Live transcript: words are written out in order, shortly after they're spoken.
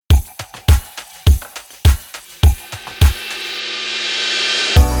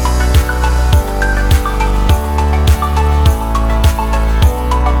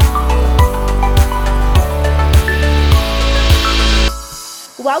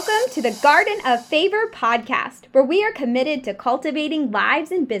Welcome to the Garden of Favor podcast, where we are committed to cultivating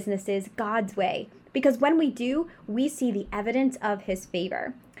lives and businesses God's way. Because when we do, we see the evidence of His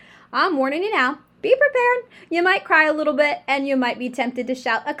favor. I'm warning you now, be prepared. You might cry a little bit, and you might be tempted to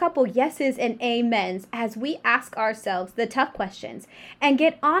shout a couple yeses and amens as we ask ourselves the tough questions and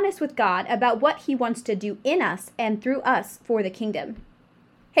get honest with God about what He wants to do in us and through us for the kingdom.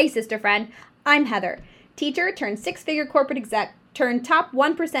 Hey, sister friend, I'm Heather, teacher turned six-figure corporate exec, turned top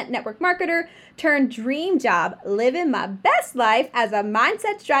 1% network marketer, turned dream job, living my best life as a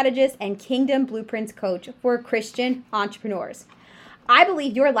mindset strategist and kingdom blueprints coach for Christian entrepreneurs. I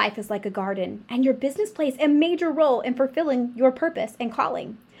believe your life is like a garden, and your business plays a major role in fulfilling your purpose and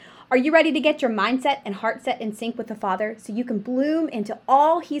calling. Are you ready to get your mindset and heart set in sync with the Father so you can bloom into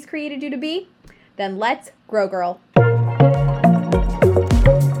all He's created you to be? Then let's grow, girl.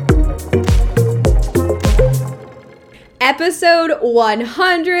 Episode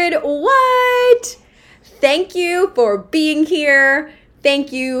 100. What? Thank you for being here.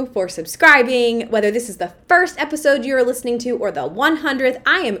 Thank you for subscribing. Whether this is the first episode you're listening to or the 100th,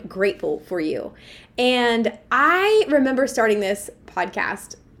 I am grateful for you. And I remember starting this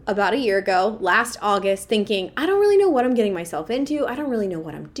podcast about a year ago, last August, thinking, I don't really know what I'm getting myself into. I don't really know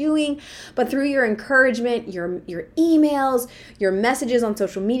what I'm doing. But through your encouragement, your emails, your messages on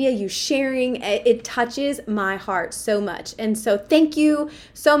social media, you sharing, it touches my heart so much. And so thank you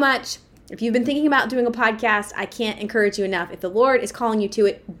so much. If you've been thinking about doing a podcast, I can't encourage you enough. If the Lord is calling you to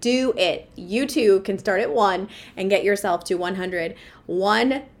it, do it. You too can start at 1 and get yourself to 100.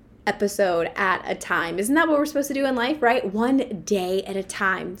 One episode at a time. Isn't that what we're supposed to do in life, right? One day at a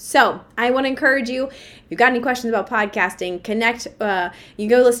time. So I want to encourage you, if you've got any questions about podcasting, connect. You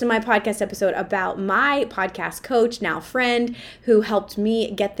go listen to my podcast episode about my podcast coach, now friend, who helped me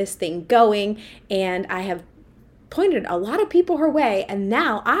get this thing going. And I have pointed a lot of people her way, and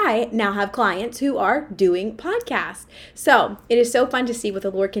I have clients who are doing podcasts. So it is so fun to see what the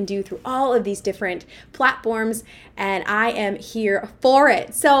Lord can do through all of these different platforms, and I am here for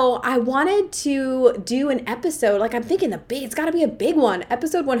it. So I wanted to do an episode, like I'm thinking it's got to be a big one.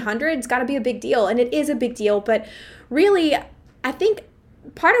 Episode 100, it's got to be a big deal, and it is a big deal, but really, I think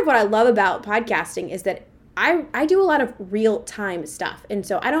part of what I love about podcasting is that I do a lot of real-time stuff, and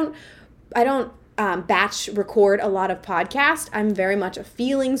so I don't batch record a lot of podcasts. I'm very much a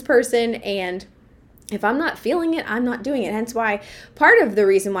feelings person, and if I'm not feeling it, I'm not doing it. Hence why part of the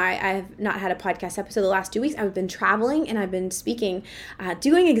reason why I have not had a podcast episode the last 2 weeks, I've been traveling and I've been speaking,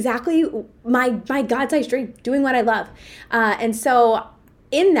 doing exactly my God-sized dream, doing what I love. And so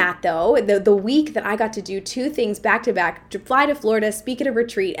in that, though, the week that I got to do 2 things back to back, to fly to Florida, speak at a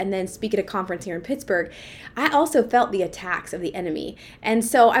retreat, and then speak at a conference here in Pittsburgh, I also felt the attacks of the enemy. And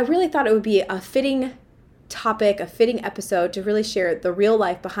so I really thought it would be a fitting topic, a fitting episode to really share the real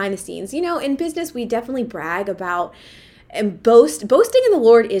life behind the scenes. You know, in business, we definitely brag about and boasting in the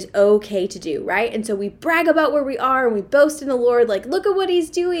Lord is okay to do, right? And so we brag about where we are and we boast in the Lord, like, look at what He's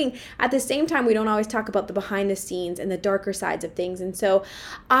doing. At the same time, we don't always talk about the behind the scenes and the darker sides of things. And so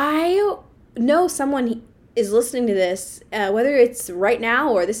I know someone is listening to this, whether it's right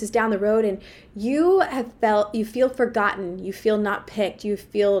now or this is down the road, and you feel forgotten, you feel not picked, you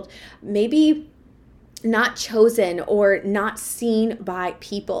feel maybe not chosen or not seen by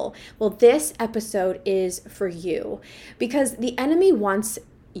people. Well, this episode is for you because the enemy wants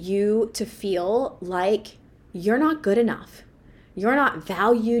you to feel like you're not good enough. You're not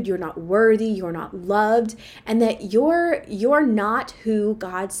valued, you're not worthy, you're not loved, and that you're not who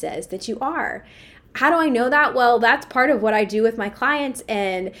God says that you are. How do I know that? Well, that's part of what I do with my clients,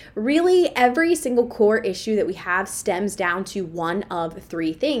 and really every single core issue that we have stems down to one of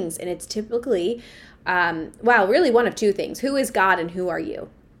 3 things, and it's typically really one of 2 things. Who is God and who are you?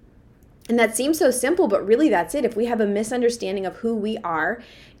 And that seems so simple, but really that's it. If we have a misunderstanding of who we are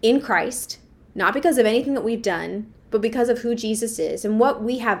in Christ, not because of anything that we've done, but because of who Jesus is and what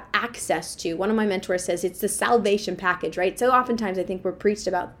we have access to. One of my mentors says it's the salvation package, right? So oftentimes I think we're preached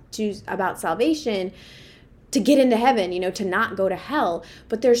about salvation to get into heaven, to not go to hell.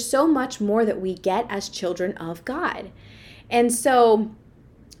 But there's so much more that we get as children of God. And so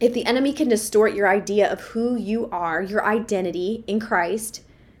if the enemy can distort your idea of who you are, your identity in Christ,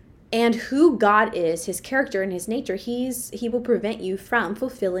 and who God is, His character and His nature, He will prevent you from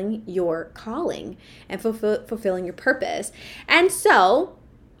fulfilling your calling and fulfilling your purpose. And so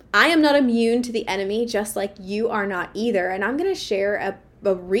I am not immune to the enemy, just like you are not either. And I'm going to share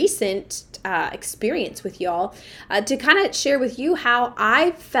a recent experience with y'all to kind of share with you how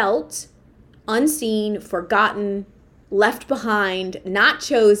I felt unseen, forgotten, left behind, not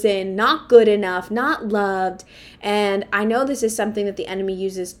chosen, not good enough, not loved. And I know this is something that the enemy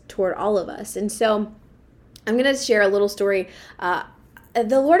uses toward all of us. And so I'm going to share a little story.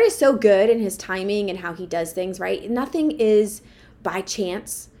 The Lord is so good in his timing and how he does things, right? Nothing is by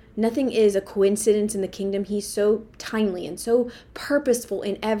chance. Nothing is a coincidence in the kingdom. He's so timely and so purposeful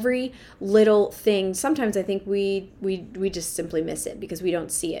in every little thing. Sometimes I think we just simply miss it because we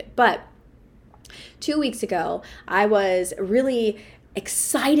don't see it. But 2 weeks ago, I was really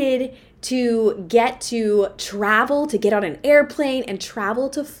excited to get to travel, to get on an airplane and travel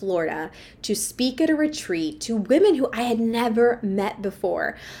to Florida to speak at a retreat to women who I had never met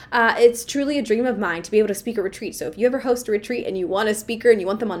before. It's truly a dream of mine to be able to speak at a retreat. So if you ever host a retreat and you want a speaker and you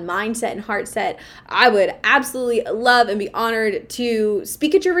want them on mindset and heart set, I would absolutely love and be honored to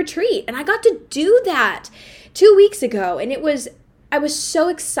speak at your retreat. And I got to do that 2 weeks ago. And I was so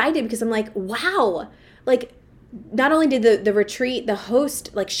excited because I'm like, wow, like, not only did the retreat, the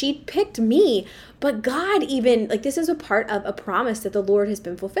host, like, she picked me, but God even, like, this is a part of a promise that the Lord has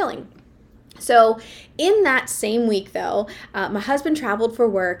been fulfilling. So in that same week, though, my husband traveled for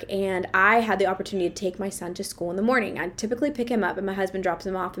work, and I had the opportunity to take my son to school in the morning. I typically pick him up, and my husband drops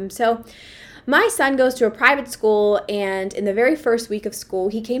him off. And so my son goes to a private school, and in the very first week of school,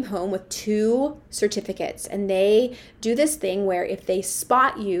 he came home with 2 certificates. And they do this thing where if they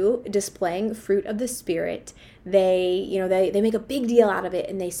spot you displaying fruit of the Spirit, they make a big deal out of it,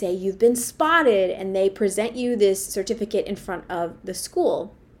 and they say you've been spotted, and they present you this certificate in front of the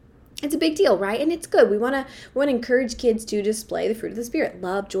school. It's a big deal, right? And it's good. We want to encourage kids to display the fruit of the Spirit: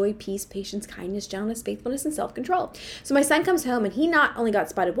 love, joy, peace, patience, kindness, gentleness, faithfulness, and self-control. So my son comes home, and he not only got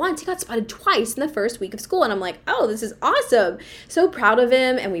spotted once, he got spotted twice in the first week of school. And I'm like, oh, this is awesome. So proud of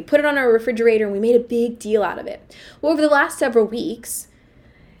him. And we put it on our refrigerator, and we made a big deal out of it. Well, over the last several weeks,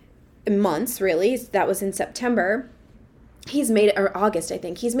 months really, that was in September, or August, I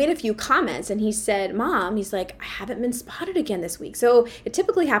think, he's made a few comments, and he said, Mom, he's like, I haven't been spotted again this week. So it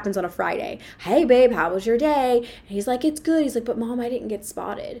typically happens on a Friday. Hey babe, how was your day? And he's like, it's good. He's like, but Mom, I didn't get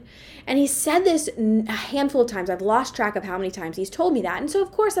spotted. And he said this a handful of times. I've lost track of how many times he's told me that. And so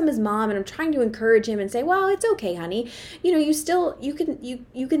of course I'm his mom, and I'm trying to encourage him and say, well, it's okay, honey. You know,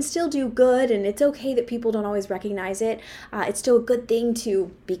 you can still do good, and it's okay that people don't always recognize it. It's still a good thing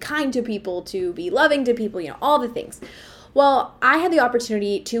to be kind to people, to be loving to people, all the things. Well, I had the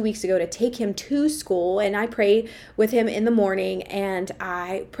opportunity 2 weeks ago to take him to school, and I prayed with him in the morning, and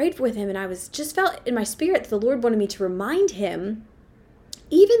I prayed with him, and I just felt in my spirit that the Lord wanted me to remind him,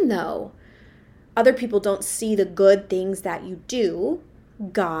 even though other people don't see the good things that you do,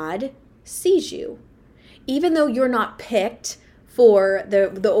 God sees you. Even though you're not picked for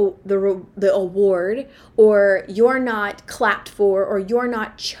the award, or you're not clapped for, or you're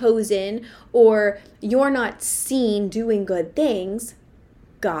not chosen, or you're not seen doing good things,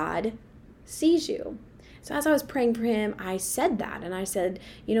 God sees you. So as I was praying for him, I said that, and I said,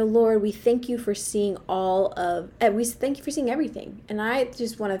 Lord, we thank you for seeing we thank you for seeing everything. And I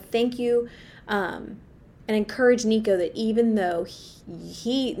just want to thank you and encourage Nico that even though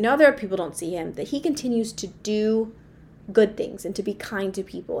other people don't see him, that he continues to do good things and to be kind to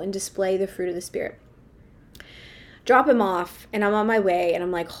people and display the fruit of the Spirit. Drop him off, and I'm on my way, and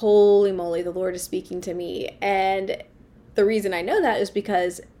I'm like, holy moly, the Lord is speaking to me. And the reason I know that is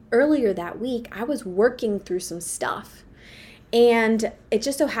because earlier that week I was working through some stuff, and it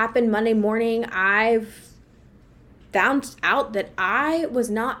just so happened Monday morning I've found out that I was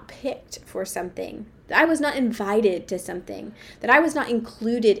not picked for something. I was not invited to something, that I was not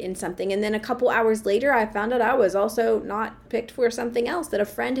included in something. And then a couple hours later, I found out I was also not picked for something else that a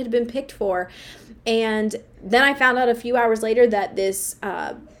friend had been picked for. And then I found out a few hours later that this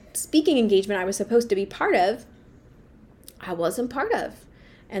speaking engagement I was supposed to be part of, I wasn't part of.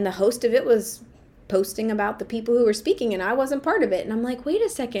 And the host of it was posting about the people who were speaking, and I wasn't part of it. And I'm like, wait a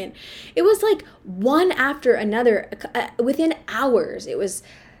second. It was like one after another. Within hours, it was,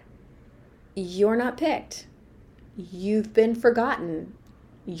 you're not picked. You've been forgotten.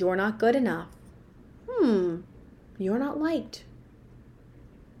 You're not good enough. You're not liked.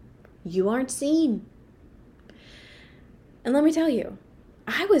 You aren't seen. And let me tell you,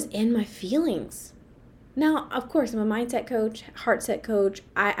 I was in my feelings. Now, of course, I'm a mindset coach, heart set coach.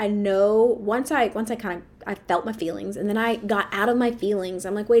 I know once I felt my feelings, and then I got out of my feelings.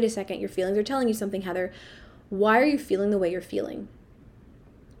 I'm like, wait a second, your feelings are telling you something, Heather. Why are you feeling the way you're feeling?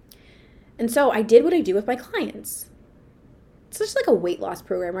 And so I did what I do with my clients. It's just like a weight loss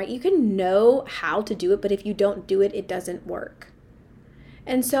program, right? You can know how to do it, but if you don't do it, it doesn't work.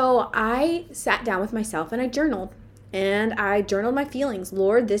 And so I sat down with myself and I journaled. And I journaled my feelings.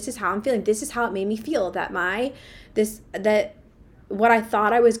 Lord, this is how I'm feeling. This is how it made me feel, that what I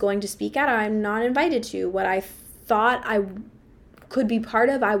thought I was going to speak at, I'm not invited to. What I thought I could be part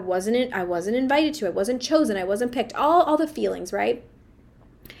of, I wasn't invited to. I wasn't chosen. I wasn't picked. All the feelings, right?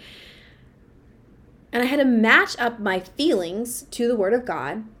 And I had to match up my feelings to the Word of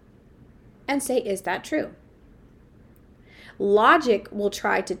God and say, is that true? Logic will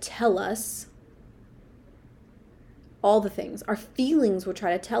try to tell us all the things. Our feelings will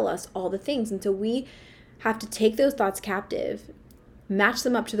try to tell us all the things. And so we have to take those thoughts captive, match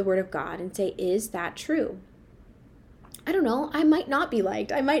them up to the Word of God, and say, is that true? I don't know. I might not be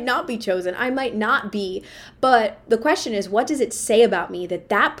liked. I might not be chosen. I might not be. But the question is, what does it say about me that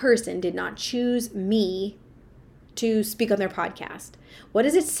that person did not choose me to speak on their podcast? What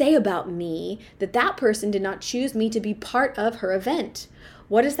does it say about me that that person did not choose me to be part of her event?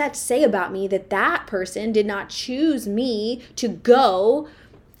 What does that say about me that that person did not choose me to go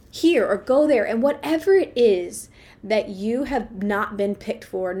here or go there? And whatever it is that you have not been picked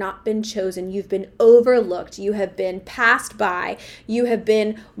for, not been chosen, you've been overlooked, you have been passed by, you have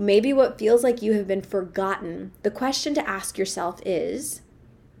been maybe what feels like you have been forgotten. The question to ask yourself is,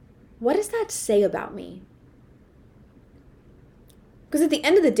 what does that say about me? Because at the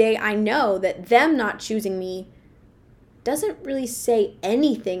end of the day, I know that them not choosing me doesn't really say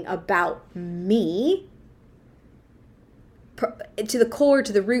anything about me to the core,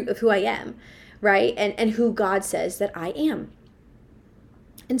 to the root of who I am, right? And who God says that I am.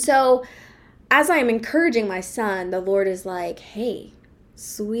 And so as I am encouraging my son, the Lord is like, hey,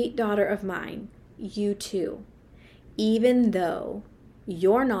 sweet daughter of mine, you too, even though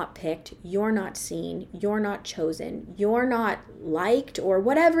you're not picked, you're not seen, you're not chosen, you're not liked, or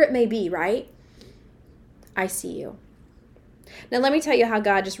whatever it may be, right? I see you. Now, let me tell you how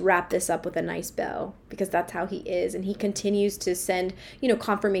God just wrapped this up with a nice bow, because that's how he is. And he continues to send,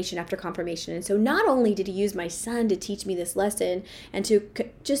 confirmation after confirmation. And so not only did he use my son to teach me this lesson and to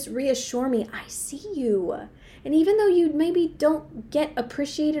just reassure me, I see you. And even though you maybe don't get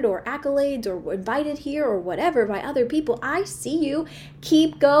appreciated or accolades or invited here or whatever by other people, I see you.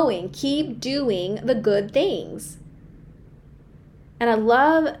 Keep going. Keep doing the good things. And I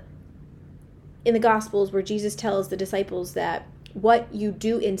love in the Gospels where Jesus tells the disciples that what you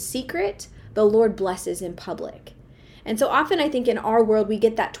do in secret, the Lord blesses in public. And so often I think in our world we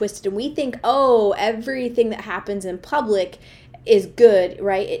get that twisted and we think, oh, everything that happens in public is good,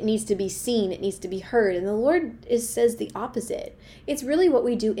 right? It needs to be seen. It needs to be heard. And the Lord says the opposite. It's really what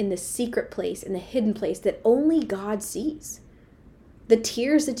we do in the secret place, in the hidden place that only God sees. The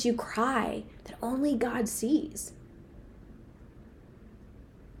tears that you cry that only God sees.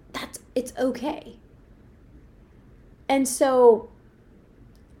 It's okay. And so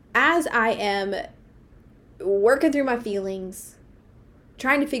as I am working through my feelings,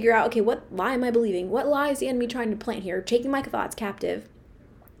 trying to figure out, okay, what lie am I believing? What lie is the enemy trying to plant here? Taking my thoughts captive.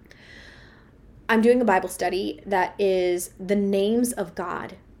 I'm doing a Bible study that is the names of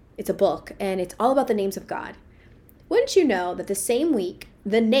God. It's a book, and it's all about the names of God. Wouldn't you know that the same week,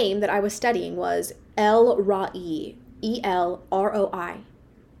 the name that I was studying was El Roi, E-L-R-O-I.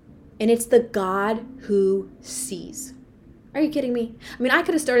 And it's the God who sees. Are you kidding me? I mean, I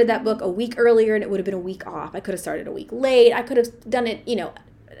could have started that book a week earlier and it would have been a week off. I could have started a week late. I could have done it,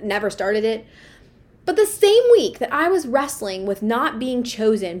 never started it. But the same week that I was wrestling with not being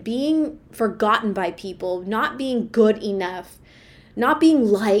chosen, being forgotten by people, not being good enough, not being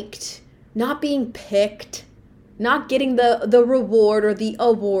liked, not being picked, not getting the reward or the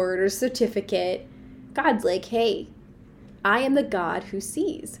award or certificate, God's like, hey, I am the God who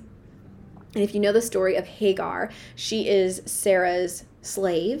sees. And if you know the story of Hagar, she is Sarah's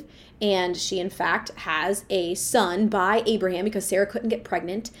slave, and she in fact has a son by Abraham because Sarah couldn't get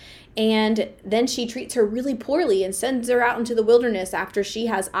pregnant. And then she treats her really poorly and sends her out into the wilderness after she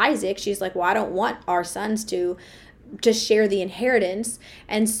has Isaac. She's like, well, I don't want our sons to share the inheritance.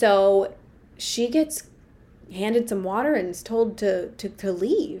 And so she gets handed some water and is told to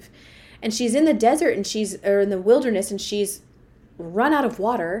leave. And she's in the desert or in the wilderness, and she's run out of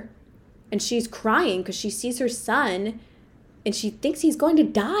water. And she's crying because she sees her son and she thinks he's going to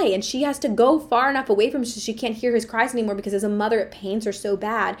die. And she has to go far enough away from him so she can't hear his cries anymore, because as a mother, it pains her so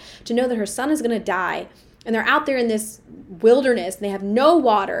bad to know that her son is going to die. And they're out there in this wilderness and they have no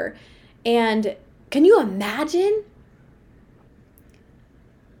water. And can you imagine?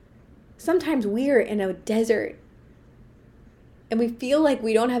 Sometimes we're in a desert and we feel like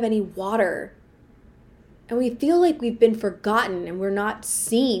we don't have any water. And we feel like we've been forgotten and we're not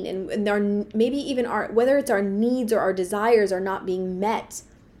seen, and our, maybe even whether it's our needs or our desires are not being met.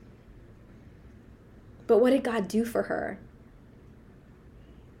 But what did God do for her?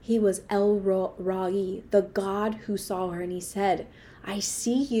 He was El Roi, the God who saw her, and he said, I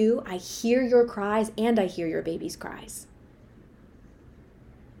see you, I hear your cries, and I hear your baby's cries.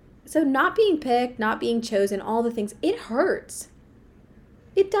 So not being picked, not being chosen, all the things, it hurts.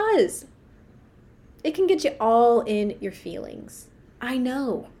 It does. It can get you all in your feelings. I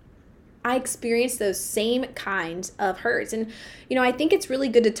know. I experienced those same kinds of hurts. And, I think it's really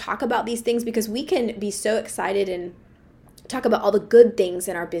good to talk about these things because we can be so excited and talk about all the good things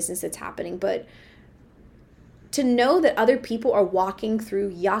in our business that's happening. But to know that other people are walking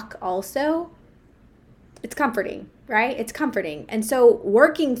through yuck also, it's comforting, right? It's comforting. And so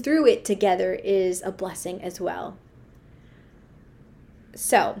working through it together is a blessing as well.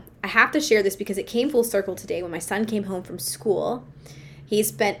 So I have to share this because it came full circle today when my son came home from school. He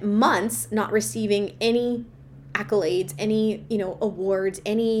spent months not receiving any accolades, any, awards,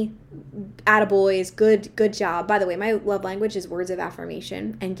 any attaboys, good job. By the way, my love language is words of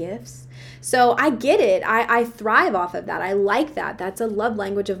affirmation and gifts. So I get it. I thrive off of that. I like that. That's a love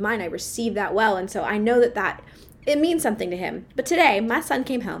language of mine. I receive that well. And so I know that it means something to him. But today, my son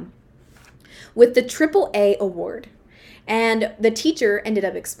came home with the AAA award. And the teacher ended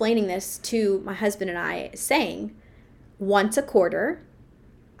up explaining this to my husband and I, saying, once a quarter,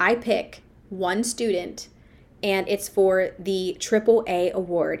 I pick one student, and it's for the AAA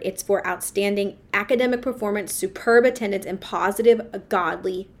award. It's for outstanding academic performance, superb attendance, and positive,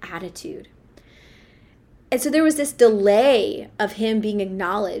 godly attitude. And so there was this delay of him being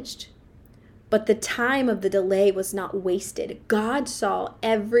acknowledged, but the time of the delay was not wasted. God saw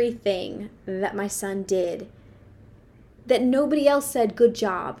everything that my son did that nobody else said, good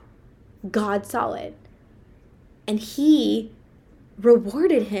job. God saw it. And he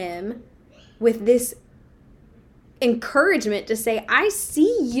rewarded him with this encouragement to say, I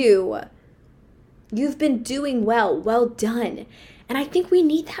see you. You've been doing well. Well done. And I think we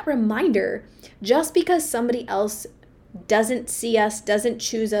need that reminder. Just because somebody else doesn't see us, doesn't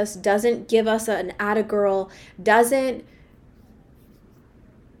choose us, doesn't give us an atta girl, doesn't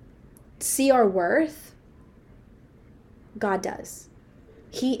see our worth, God does.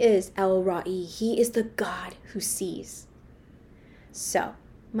 He is El Roi. He is the God who sees. So,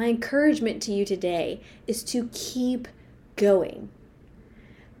 my encouragement to you today is to keep going.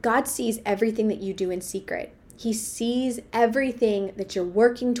 God sees everything that you do in secret. He sees everything that you're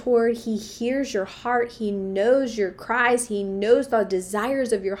working toward. He hears your heart. He knows your cries. He knows the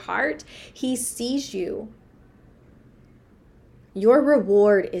desires of your heart. He sees you. Your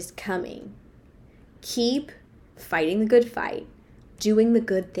reward is coming. Keep fighting the good fight, doing the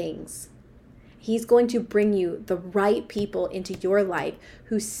good things. He's going to bring you the right people into your life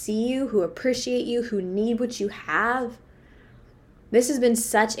who see you, who appreciate you, who need what you have. This has been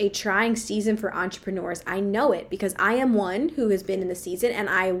such a trying season for entrepreneurs. I know it because I am one who has been in the season and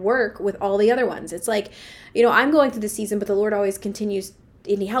I work with all the other ones. It's like, I'm going through the season, but the Lord always continues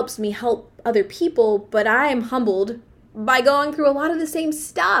and he helps me help other people, but I am humbled by going through a lot of the same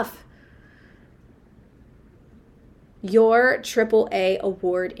stuff. Your AAA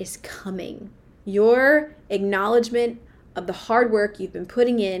award is coming. Your acknowledgement of the hard work you've been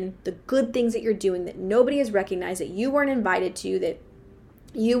putting in, the good things that you're doing that nobody has recognized, that you weren't invited to, that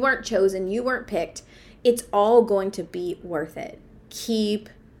you weren't chosen, you weren't picked, it's all going to be worth it. Keep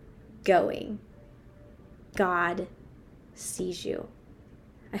going. God sees you.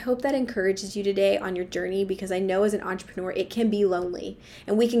 I hope that encourages you today on your journey because I know as an entrepreneur, it can be lonely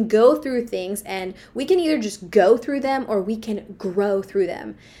and we can go through things and we can either just go through them or we can grow through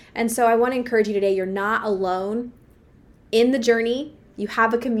them. And so I want to encourage you today, you're not alone in the journey. You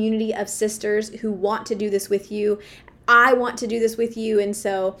have a community of sisters who want to do this with you. I want to do this with you. And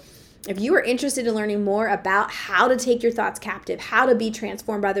so if you are interested in learning more about how to take your thoughts captive, how to be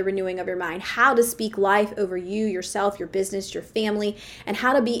transformed by the renewing of your mind, how to speak life over you, yourself, your business, your family, and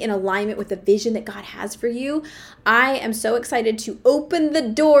how to be in alignment with the vision that God has for you, I am so excited to open the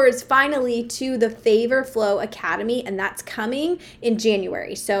doors finally to the Favor Flow Academy, and that's coming in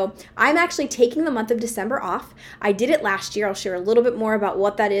January. So I'm actually taking the month of December off. I did it last year. I'll share a little bit more about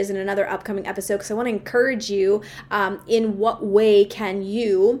what that is in another upcoming episode because I want to encourage you in what way can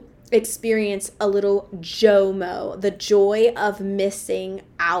you experience a little JOMO, the joy of missing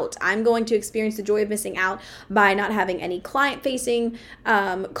out. I'm going to experience the joy of missing out by not having any client-facing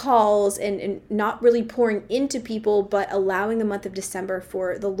calls and not really pouring into people, but allowing the month of December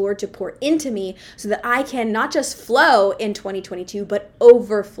for the Lord to pour into me so that I can not just flow in 2022, but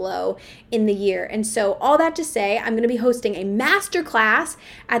overflow in the year. And so all that to say, I'm going to be hosting a masterclass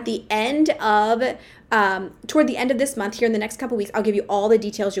at the end of toward the end of this month here in the next couple weeks. I'll give you all the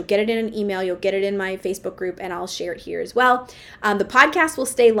details. You'll get it in an email. You'll get it in my Facebook group, and I'll share it here as well. The podcast will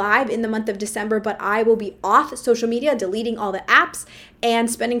stay live in the month of December, but I will be off social media, deleting all the apps, and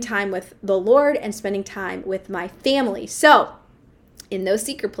spending time with the Lord and spending time with my family. So in those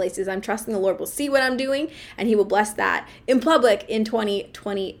secret places, I'm trusting the Lord will see what I'm doing, and he will bless that in public in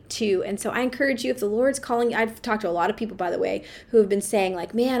 2022. And so I encourage you, if the Lord's calling you, I've talked to a lot of people, by the way, who have been saying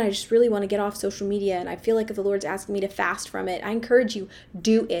like, man, I just really want to get off social media, and I feel like if the Lord's asking me to fast from it, I encourage you,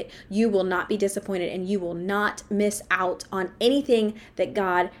 do it. You will not be disappointed, and you will not miss out on anything that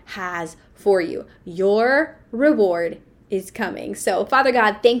God has for you. Your reward is coming. So Father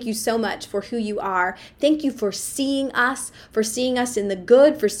God, thank you so much for who you are. Thank you for seeing us in the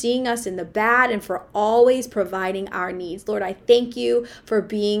good, for seeing us in the bad, and for always providing our needs. Lord, I thank you for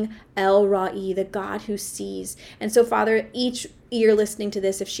being El Ra'i, the God who sees. And so Father, each ear listening to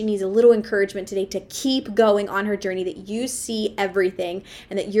this, if she needs a little encouragement today to keep going on her journey, that you see everything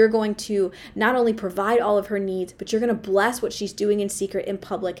and that you're going to not only provide all of her needs, but you're going to bless what she's doing in secret, in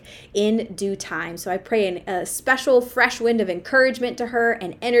public, in due time. So I pray a special fresh wind of encouragement to her,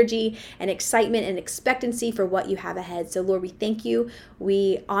 and energy and excitement and expectancy for what you have ahead. So Lord, we thank you,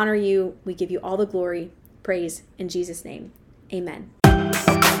 we honor you, we give you all the glory, praise in Jesus' name. Amen.